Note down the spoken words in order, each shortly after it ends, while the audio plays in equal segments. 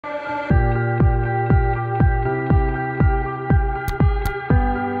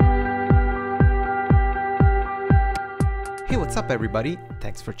What's up everybody,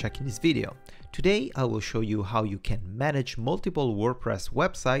 thanks for checking this video. Today I will show you how you can manage multiple WordPress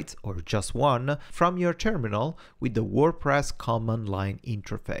websites or just one from your terminal with the WordPress command line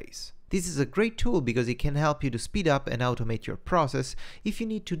interface. This is a great tool because it can help you to speed up and automate your process if you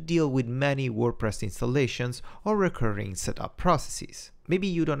need to deal with many WordPress installations or recurring setup processes. Maybe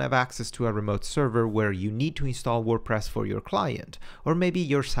you don't have access to a remote server where you need to install WordPress for your client, or maybe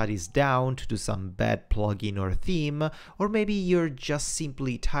your site is down due to some bad plugin or theme, or maybe you're just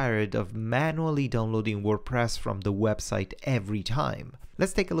simply tired of manually downloading WordPress from the website every time.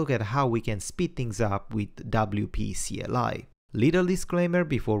 Let's take a look at how we can speed things up with WP-CLI. Little disclaimer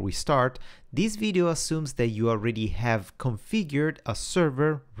before we start, this video assumes that you already have configured a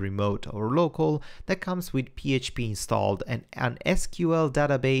server, remote or local, that comes with PHP installed and an SQL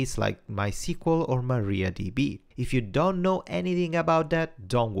database like MySQL or MariaDB. If you don't know anything about that,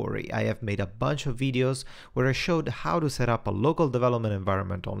 don't worry, I have made a bunch of videos where I showed how to set up a local development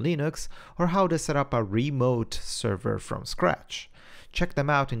environment on Linux or how to set up a remote server from scratch. Check them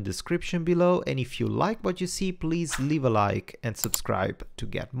out in the description below, and if you like what you see, please leave a like and subscribe to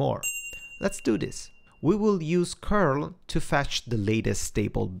get more. Let's do this. We will use curl to fetch the latest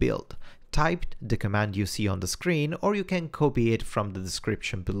stable build. Type the command you see on the screen, or you can copy it from the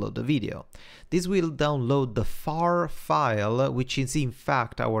description below the video. This will download the FAR file, which is in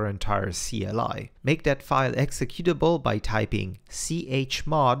fact our entire CLI. Make that file executable by typing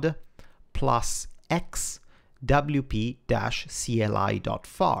chmod +x wp-cli.far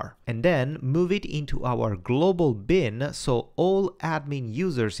and then move it into our global bin so all admin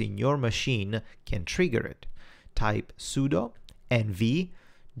users in your machine can trigger it. Type sudo nv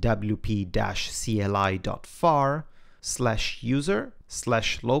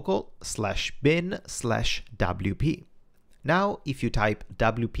wp-cli.far/user/local/bin/wp. Now, if you type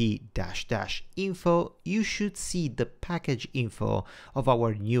wp-info, you should see the package info of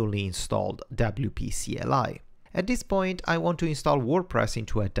our newly installed WP-CLI. At this point, I want to install WordPress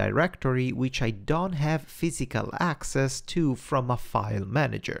into a directory which I don't have physical access to from a file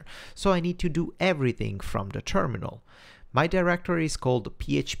manager, so I need to do everything from the terminal. My directory is called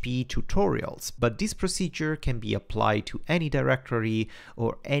PHP tutorials, but this procedure can be applied to any directory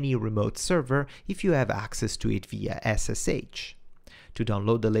or any remote server if you have access to it via SSH. To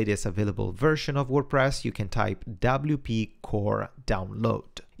download the latest available version of WordPress, you can type WP core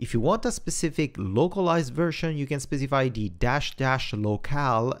download. If you want a specific localized version, you can specify the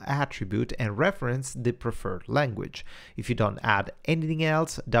 --locale attribute and reference the preferred language. If you don't add anything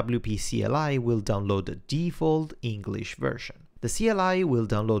else, WP-CLI will download the default English version. The CLI will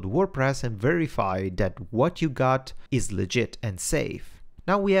download WordPress and verify that what you got is legit and safe.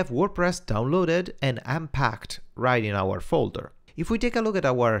 Now we have WordPress downloaded and unpacked right in our folder. If we take a look at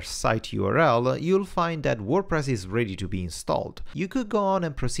our site URL, you'll find that WordPress is ready to be installed. You could go on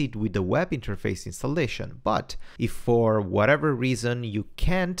and proceed with the web interface installation, but if for whatever reason you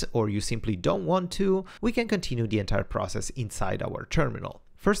can't or you simply don't want to, we can continue the entire process inside our terminal.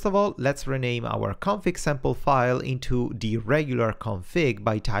 First of all, let's rename our config sample file into the regular config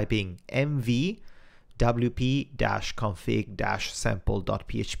by typing mv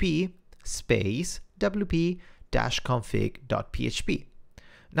wp-config-sample.php space wp-config.php.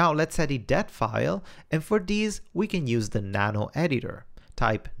 Now let's edit that file, and for this we can use the nano editor.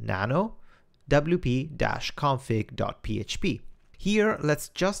 Type nano wp-config.php. Here let's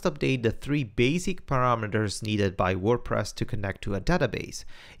just update the three basic parameters needed by WordPress to connect to a database.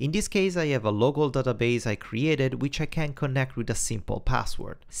 In this case I have a local database I created which I can connect with a simple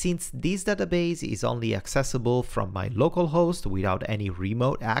password. Since this database is only accessible from my local host without any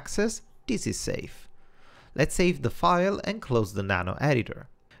remote access, this is safe. Let's save the file and close the nano editor.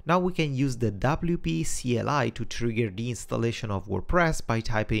 Now we can use the WP-CLI to trigger the installation of WordPress by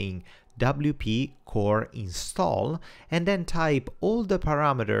typing wp core install and then type all the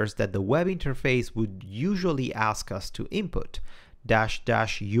parameters that the web interface would usually ask us to input.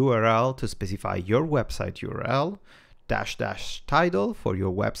 --URL to specify your website URL, --title for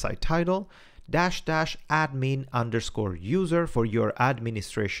your website title, --admin_user for your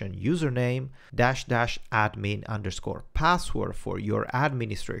administration username, --admin_password for your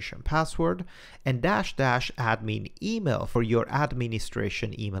administration password, and --admin email for your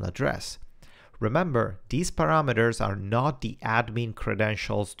administration email address. Remember, these parameters are not the admin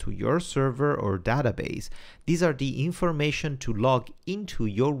credentials to your server or database. These are the information to log into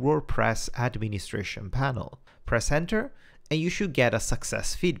your WordPress administration panel. Press enter and you should get a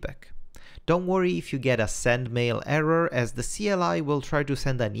success feedback. Don't worry if you get a send mail error, as the CLI will try to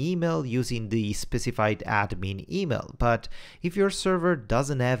send an email using the specified admin email, but if your server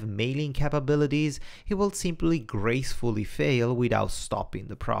doesn't have mailing capabilities, it will simply gracefully fail without stopping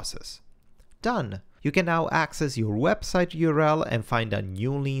the process. Done! You can now access your website URL and find a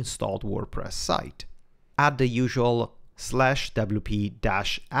newly installed WordPress site. Add the usual /wp-admin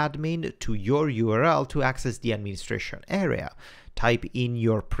to your URL to access the administration area. Type in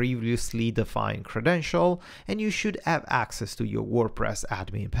your previously defined credential and you should have access to your WordPress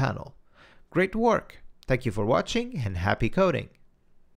admin panel. Great work! Thank you for watching and happy coding!